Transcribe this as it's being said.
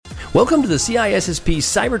Welcome to the CISSP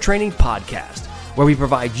Cyber Training Podcast, where we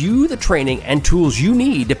provide you the training and tools you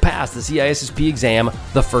need to pass the CISSP exam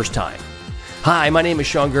the first time. Hi, my name is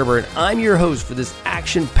Sean Gerber, and I'm your host for this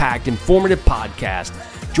action-packed, informative podcast.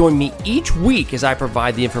 Join me each week as I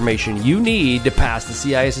provide the information you need to pass the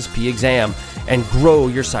CISSP exam and grow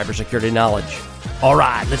your cybersecurity knowledge. All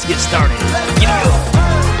right, let's get started.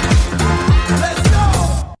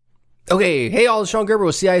 Okay, hey all, it's Sean Gerber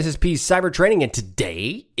with CISSP Cyber Training, and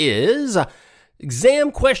today is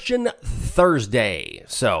Exam Question Thursday.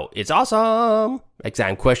 So, it's awesome!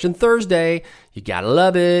 Exam Question Thursday. You gotta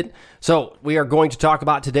love it. So, we are going to talk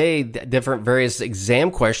about today different various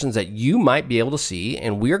exam questions that you might be able to see,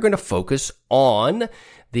 and we are going to focus on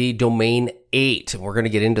the Domain 8. We're going to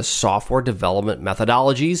get into software development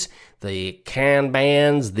methodologies, the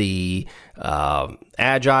Kanbans, the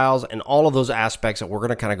Agiles, and all of those aspects that we're going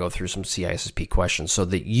to kind of go through some CISSP questions so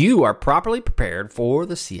that you are properly prepared for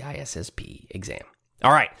the CISSP exam.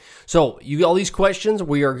 All right, so all these questions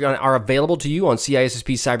are available to you on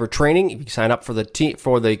CISSP Cyber Training. If you sign up for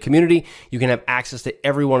the community, you can have access to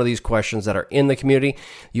every one of these questions that are in the community.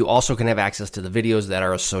 You also can have access to the videos that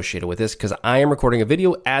are associated with this because I am recording a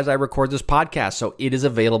video as I record this podcast, so it is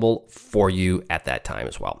available for you at that time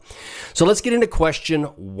as well. So let's get into question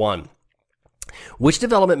 1. Which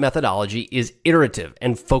development methodology is iterative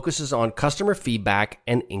and focuses on customer feedback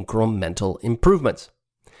and incremental improvements?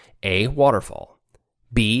 A, waterfall.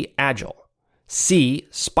 B, agile. C,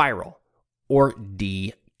 spiral. Or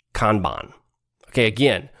D, Kanban. Okay,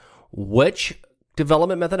 again, which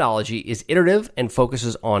development methodology is iterative and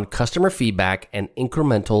focuses on customer feedback and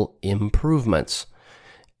incremental improvements?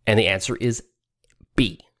 And the answer is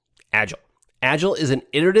B, agile. Agile is an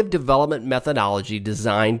iterative development methodology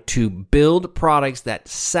designed to build products that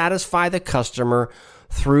satisfy the customer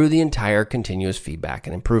through the entire continuous feedback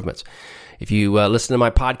and improvements. If you listen to my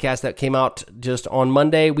podcast that came out just on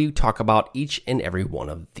Monday, we talk about each and every one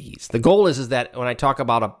of these. The goal is that when I talk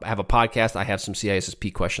about have a podcast, I have some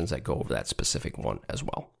CISSP questions that go over that specific one as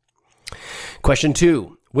well. Question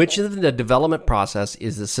 2. Which of the development process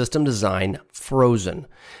is the system design frozen,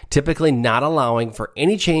 typically not allowing for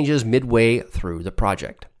any changes midway through the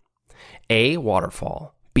project? A,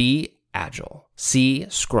 waterfall. B, agile. C,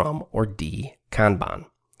 scrum. Or D, Kanban.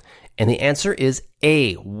 And the answer is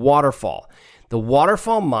A, waterfall. The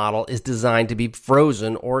waterfall model is designed to be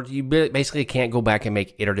frozen, or you basically can't go back and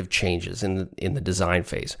make iterative changes in the design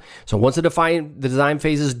phase. So once the design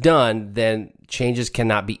phase is done, then changes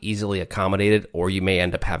cannot be easily accommodated, or you may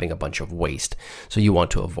end up having a bunch of waste. So you want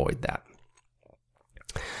to avoid that.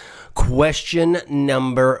 Question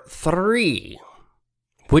number 3.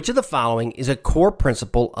 Which of the following is a core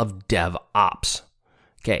principle of DevOps?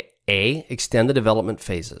 Okay, A, extend the development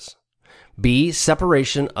phases. B,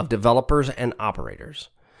 separation of developers and operators.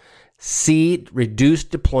 C, reduce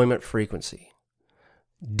deployment frequency.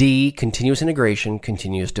 D, continuous integration,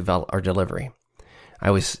 continuous delivery. I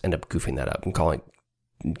always end up goofing that up and calling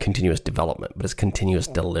it continuous development, but it's continuous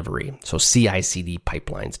delivery. So CI/CD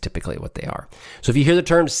pipelines, typically what they are. So if you hear the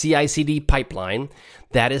term CI/CD pipeline,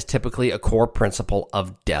 that is typically a core principle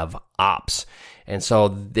of DevOps. And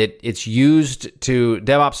so it's used to,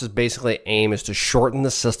 DevOps is basically aim is to shorten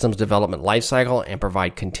the system's development lifecycle and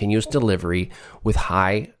provide continuous delivery with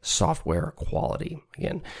high software quality.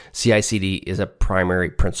 Again, CI/CD is a primary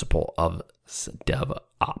principle of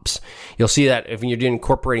DevOps. You'll see that if you're doing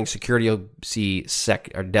incorporating security, you'll see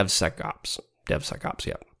DevSecOps,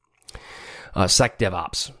 yeah.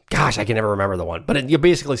 SecDevOps. Gosh, I can never remember the one. But you'll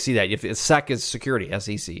basically see that. If Sec is security,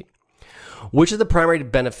 SEC. Which is the primary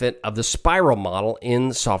benefit of the spiral model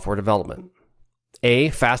in software development? A,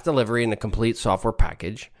 fast delivery in a complete software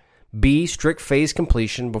package. B, strict phase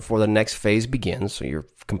completion before the next phase begins. So you're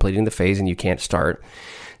completing the phase and you can't start.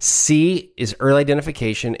 C is early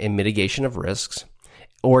identification and mitigation of risks.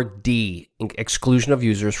 Or D, exclusion of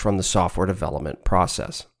users from the software development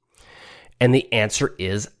process. And the answer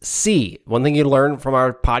is C. One thing you learn from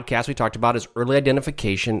our podcast we talked about is early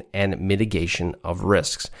identification and mitigation of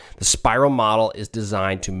risks. The spiral model is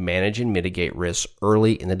designed to manage and mitigate risks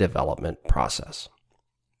early in the development process.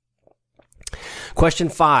 Question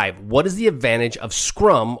 5. What is the advantage of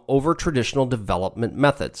Scrum over traditional development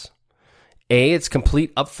methods? A, it's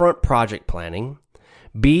complete upfront project planning.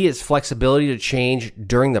 B, is flexibility to change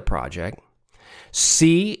during the project.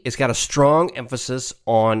 C, it's got a strong emphasis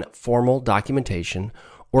on formal documentation.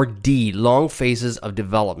 Or D, long phases of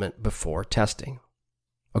development before testing.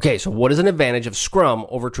 Okay, so what is an advantage of Scrum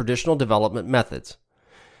over traditional development methods?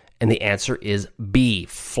 And the answer is B,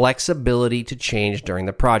 flexibility to change during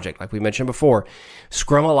the project. Like we mentioned before,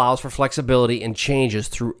 Scrum allows for flexibility and changes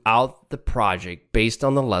throughout the project based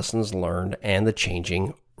on the lessons learned and the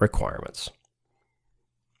changing requirements.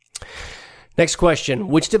 Next question,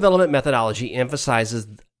 which development methodology emphasizes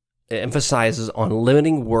on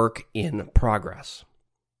limiting work in progress?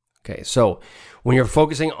 Okay, so when you're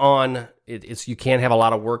focusing on you can't have a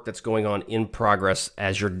lot of work that's going on in progress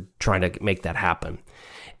as you're trying to make that happen.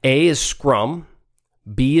 A is Scrum,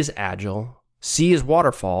 B is Agile, C is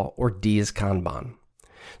Waterfall, or D is Kanban.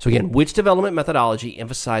 So again, which development methodology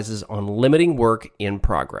emphasizes on limiting work in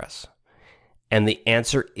progress? And the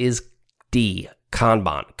answer is D,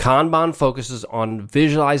 Kanban. Kanban focuses on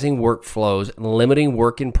visualizing workflows, limiting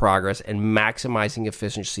work in progress, and maximizing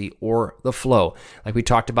efficiency or the flow. Like we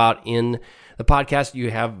talked about in the podcast, you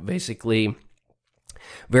have basically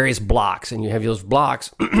various blocks, and you have those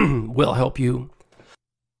blocks will help you.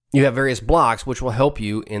 You have various blocks which will help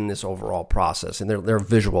you in this overall process, and they're a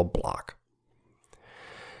visual block.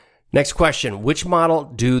 Next question, which model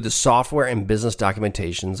do the software and business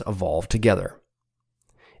documentations evolve together?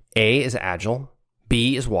 A is Agile,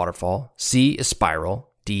 B is Waterfall, C is Spiral,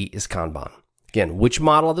 D is Kanban. Again, which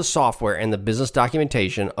model of the software and the business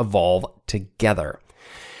documentation evolve together?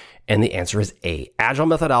 And the answer is A. Agile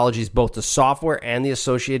methodologies, both the software and the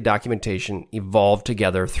associated documentation, evolve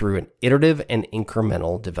together through an iterative and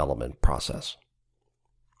incremental development process.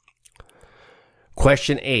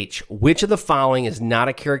 Question H. Which of the following is not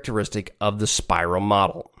a characteristic of the spiral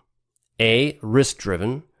model? A.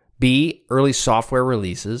 Risk-driven. B. Early software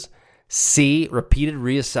releases. C. Repeated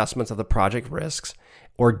reassessments of the project risks.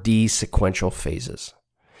 Or D. Sequential phases.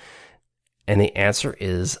 And the answer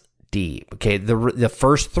is D. Okay, the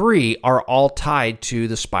first three are all tied to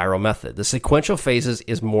the spiral method. The sequential phases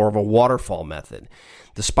is more of a waterfall method.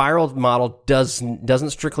 The spiral model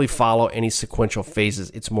doesn't strictly follow any sequential phases.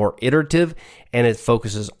 It's more iterative, and it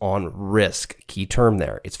focuses on risk. Key term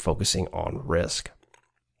there, it's focusing on risk.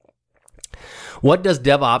 What does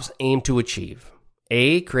DevOps aim to achieve?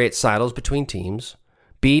 A, create silos between teams.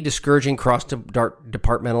 B, discouraging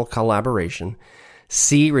cross-departmental collaboration.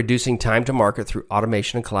 C, reducing time to market through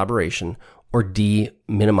automation and collaboration, or D,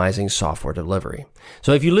 minimizing software delivery.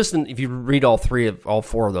 So if you read all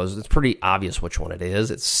four of those, it's pretty obvious which one it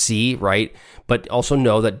is. It's C, right? But also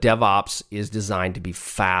know that DevOps is designed to be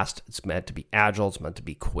fast. It's meant to be agile. It's meant to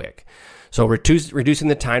be quick. So reducing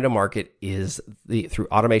the time to market through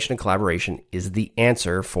automation and collaboration is the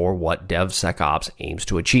answer for what DevSecOps aims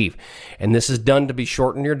to achieve. And this is done to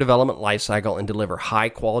shorten your development lifecycle and deliver high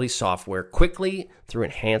quality software quickly through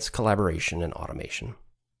enhanced collaboration and automation.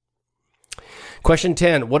 Question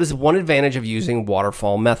 10. What is one advantage of using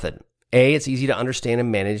waterfall method? A, it's easy to understand and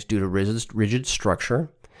manage due to rigid structure.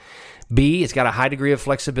 B, it's got a high degree of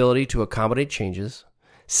flexibility to accommodate changes.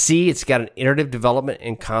 C, it's got an iterative development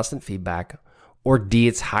and constant feedback. Or D,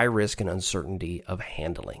 it's high risk and uncertainty of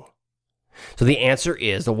handling. So the answer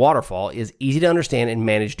is the waterfall is easy to understand and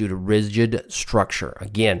manage due to rigid structure.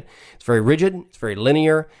 Again, it's very rigid, it's very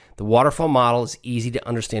linear. The waterfall model is easy to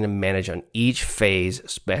understand and manage on each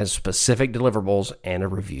phase, has specific deliverables and a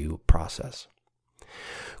review process.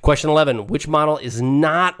 Question 11, which model is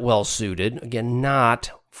not well suited, again,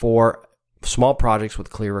 not for small projects with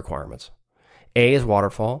clear requirements? A is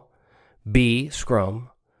waterfall, B, Scrum,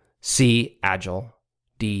 C, Agile,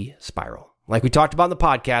 D, Spiral. Like we talked about in the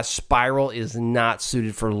podcast, Spiral is not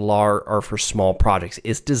suited for large or for small projects.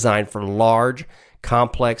 It's designed for large,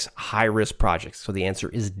 complex, high-risk projects. So the answer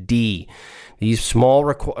is D. These small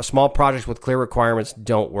projects with clear requirements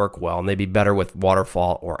don't work well, and they'd be better with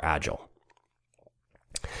waterfall or Agile.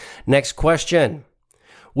 Next question.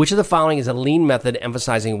 Which of the following is a lean method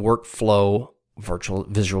emphasizing workflow virtual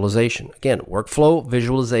visualization? Again, workflow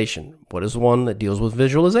visualization. What is the one that deals with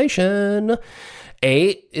visualization?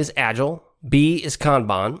 A is Agile, B is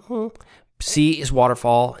Kanban, C is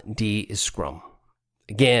Waterfall, D is Scrum.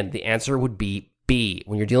 Again, the answer would be B.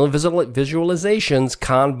 When you're dealing with visualizations,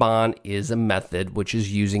 Kanban is a method which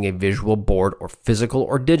is using a visual board or physical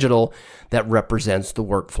or digital that represents the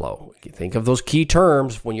workflow. Think of those key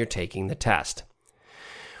terms when you're taking the test.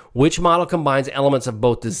 Which model combines elements of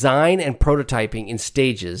both design and prototyping in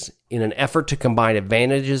stages in an effort to combine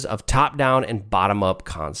advantages of top-down and bottom-up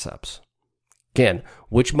concepts? Again,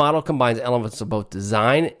 which model combines elements of both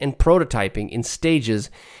design and prototyping in stages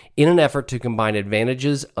in an effort to combine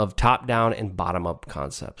advantages of top-down and bottom-up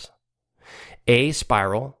concepts? A,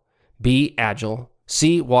 Spiral, B, Agile,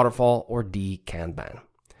 C, Waterfall, or D, Kanban?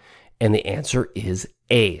 And the answer is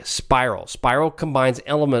A, Spiral. Spiral combines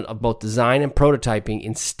element of both design and prototyping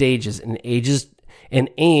in stages and and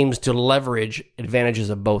aims to leverage advantages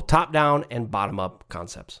of both top-down and bottom-up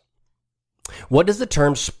concepts. What does the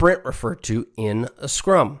term sprint refer to in a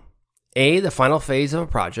Scrum? A, the final phase of a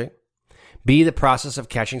project. B, the process of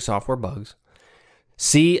catching software bugs.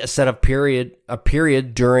 C, a set period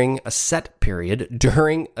during a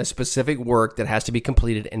specific work that has to be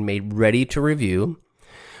completed and made ready to review.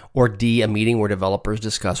 Or D, a meeting where developers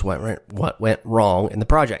discuss what went wrong in the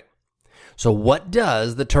project. So what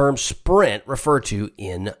does the term sprint refer to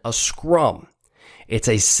in a Scrum? It's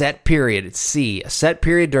a set period. It's C, a set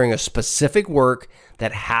period during a specific work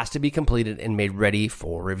that has to be completed and made ready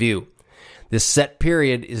for review. This set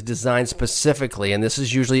period is designed specifically, and this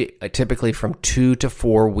is usually typically from 2 to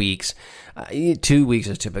 4 weeks. 2 weeks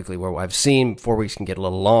is typically where I've seen. 4 weeks can get a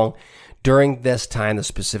little long. During this time, the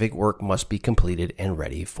specific work must be completed and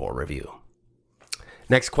ready for review.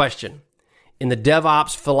 Next question. In the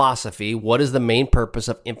DevOps philosophy, what is the main purpose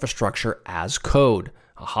of infrastructure as code?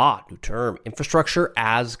 Aha, new term, infrastructure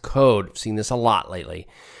as code. I've seen this a lot lately.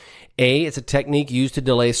 A, it's a technique used to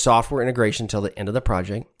delay software integration until the end of the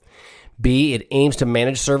project. B, it aims to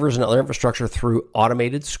manage servers and other infrastructure through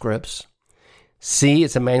automated scripts. C,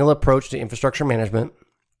 it's a manual approach to infrastructure management.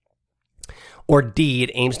 Or D,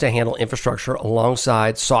 it aims to handle infrastructure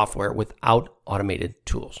alongside software without automated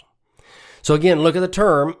tools. So again, look at the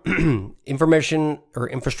term information or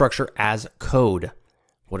infrastructure as code.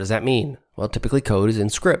 What does that mean? Well, typically code is in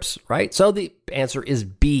scripts, right? So the answer is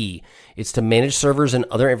B. It's to manage servers and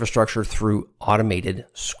other infrastructure through automated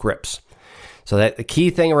scripts. So that the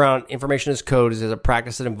key thing around information as code is a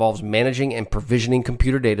practice that involves managing and provisioning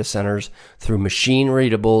computer data centers through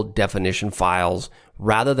machine-readable definition files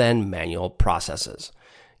rather than manual processes.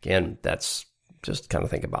 Again, that's just kind of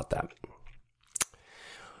think about that.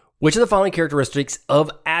 Which of the following characteristics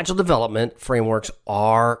of agile development frameworks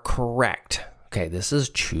are correct? Okay, this is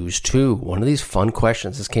choose two. One of these fun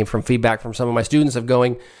questions. This came from feedback from some of my students of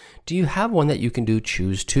going, do you have one that you can do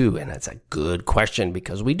choose two? And that's a good question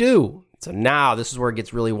because we do. So now this is where it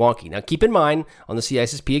gets really wonky. Now keep in mind on the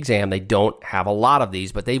CISSP exam, they don't have a lot of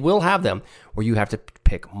these, but they will have them where you have to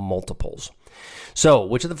pick multiples. So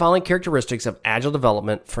which of the following characteristics of agile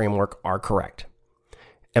development framework are correct?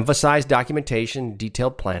 Emphasize documentation,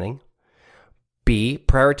 detailed planning. B,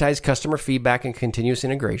 prioritize customer feedback and continuous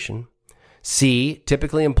integration. C,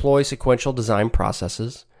 typically employ sequential design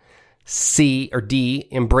processes. D,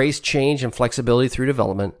 embrace change and flexibility through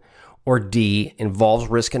development. Or D, involves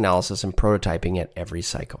risk analysis and prototyping at every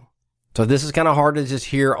cycle. So this is kind of hard to just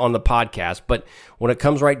hear on the podcast, but when it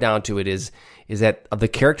comes right down to it is that of the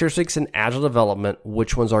characteristics in agile development,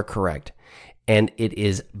 which ones are correct? And it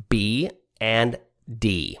is B and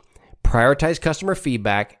D. Prioritize customer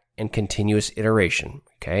feedback and continuous iteration,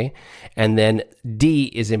 okay? And then D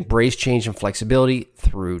is embrace change and flexibility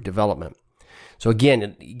through development. So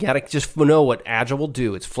again, you got to just know what agile will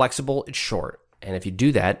do. It's flexible, it's short. And if you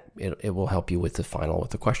do that, it will help you with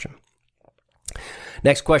the question.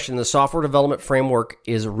 Next question, the software development framework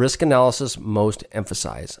is risk analysis most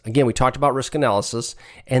emphasized. Again, we talked about risk analysis,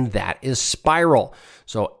 and that is spiral.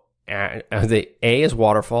 So the A is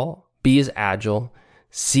waterfall, B is agile,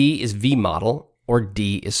 C is V model, or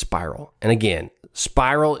D is spiral. And again,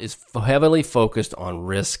 spiral is heavily focused on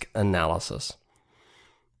risk analysis.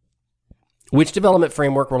 Which development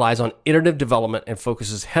framework relies on iterative development and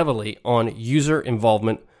focuses heavily on user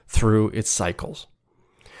involvement through its cycles?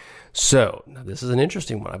 So, now this is an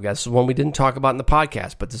interesting one. This is one we didn't talk about in the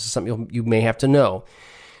podcast, but this is something you may have to know.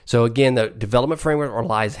 So again, the development framework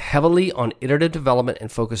relies heavily on iterative development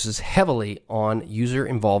and focuses heavily on user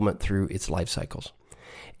involvement through its life cycles.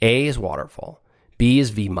 A is waterfall. B is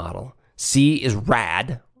V model. C is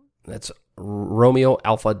RAD. That's Romeo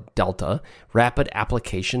Alpha Delta, rapid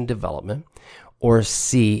application development. Or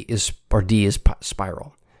D is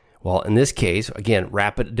spiral. Well, in this case, again,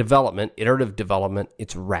 rapid development, iterative development,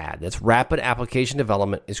 it's RAD. That's rapid application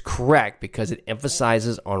development is correct because it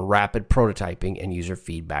emphasizes on rapid prototyping and user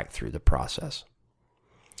feedback through the process.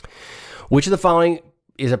 Which of the following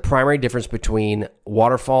is a primary difference between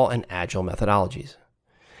waterfall and agile methodologies?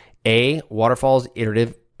 A, waterfall is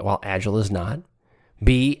iterative while agile is not.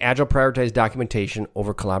 B, agile prioritizes documentation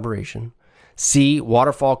over collaboration. C,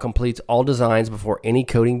 waterfall completes all designs before any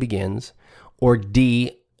coding begins. Or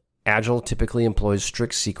D, agile typically employs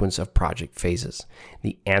strict sequence of project phases.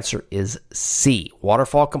 The answer is C.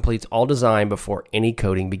 Waterfall completes all design before any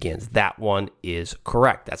coding begins. That one is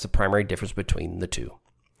correct. That's the primary difference between the two.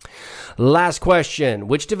 Last question.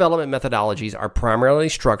 Which development methodologies are primarily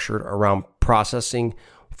structured around processing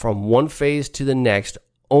from one phase to the next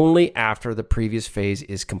only after the previous phase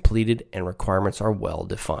is completed and requirements are well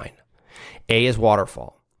defined? A is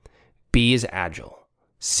waterfall. B is agile.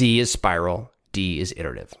 C is spiral, D is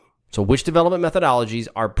iterative. So which development methodologies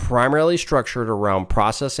are primarily structured around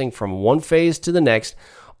processing from one phase to the next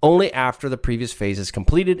only after the previous phase is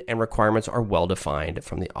completed and requirements are well defined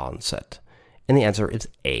from the onset? And the answer is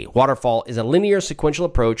A. Waterfall is a linear sequential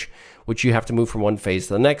approach which you have to move from one phase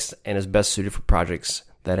to the next and is best suited for projects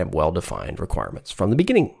that have well-defined requirements from the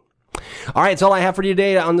beginning. All right, that's all I have for you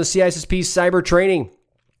today on the CISSP Cyber Training.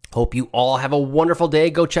 Hope you all have a wonderful day.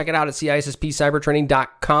 Go check it out at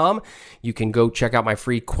CISSPcybertraining.com. You can go check out my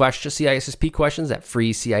free CISSP questions at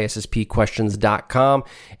freecisspquestions.com.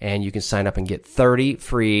 And you can sign up and get 30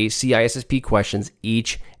 free CISSP questions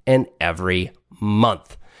each and every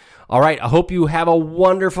month. All right, I hope you have a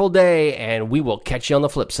wonderful day, and we will catch you on the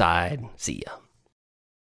flip side. See ya.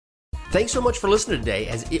 Thanks so much for listening today,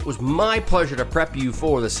 as it was my pleasure to prep you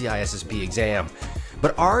for the CISSP exam.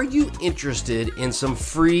 But are you interested in some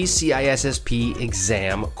free CISSP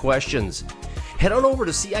exam questions? Head on over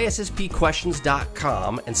to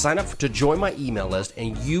CISSPquestions.com and sign up to join my email list,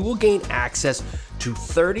 and you will gain access to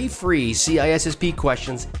 30 free CISSP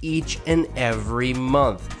questions each and every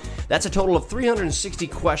month. That's a total of 360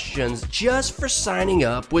 questions just for signing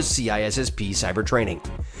up with CISSP Cyber Training.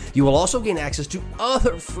 You will also gain access to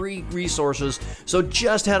other free resources, so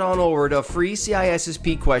just head on over to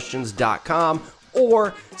freecisspquestions.com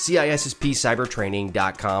or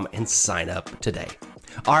CISSPcybertraining.com and sign up today.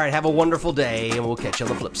 All right, have a wonderful day, and we'll catch you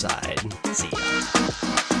on the flip side. See ya.